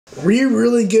Were you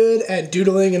really good at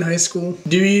doodling in high school?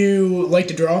 Do you like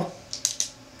to draw?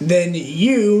 Then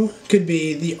you could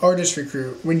be the artist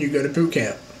recruit when you go to boot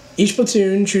camp. Each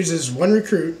platoon chooses one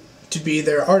recruit to be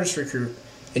their artist recruit,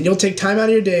 and you'll take time out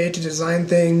of your day to design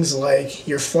things like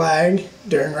your flag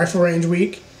during rifle range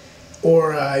week,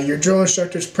 or your drill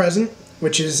instructor's present,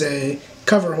 which is a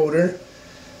cover holder.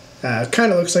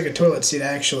 Kind of looks like a toilet seat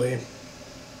actually,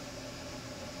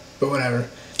 but whatever.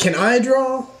 Can I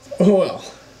draw? Well,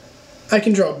 I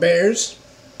can draw bears,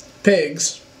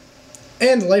 pigs,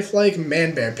 and lifelike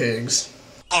man-bear pigs.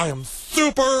 I am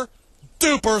super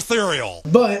duper cereal.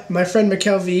 But my friend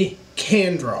McKelvey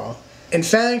can draw. In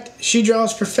fact, she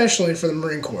draws professionally for the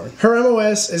Marine Corps. Her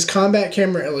MOS is Combat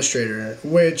Camera Illustrator,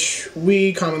 which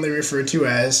we commonly refer to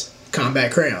as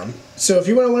Combat Crayon. So if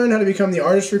you want to learn how to become the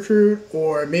artist recruit,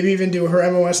 or maybe even do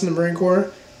her MOS in the Marine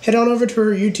Corps, head on over to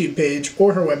her YouTube page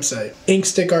or her website,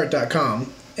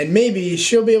 inkstickart.com, and maybe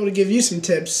she'll be able to give you some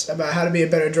tips about how to be a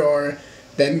better drawer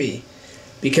than me,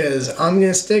 because I'm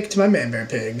going to stick to my man-bear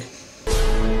pig.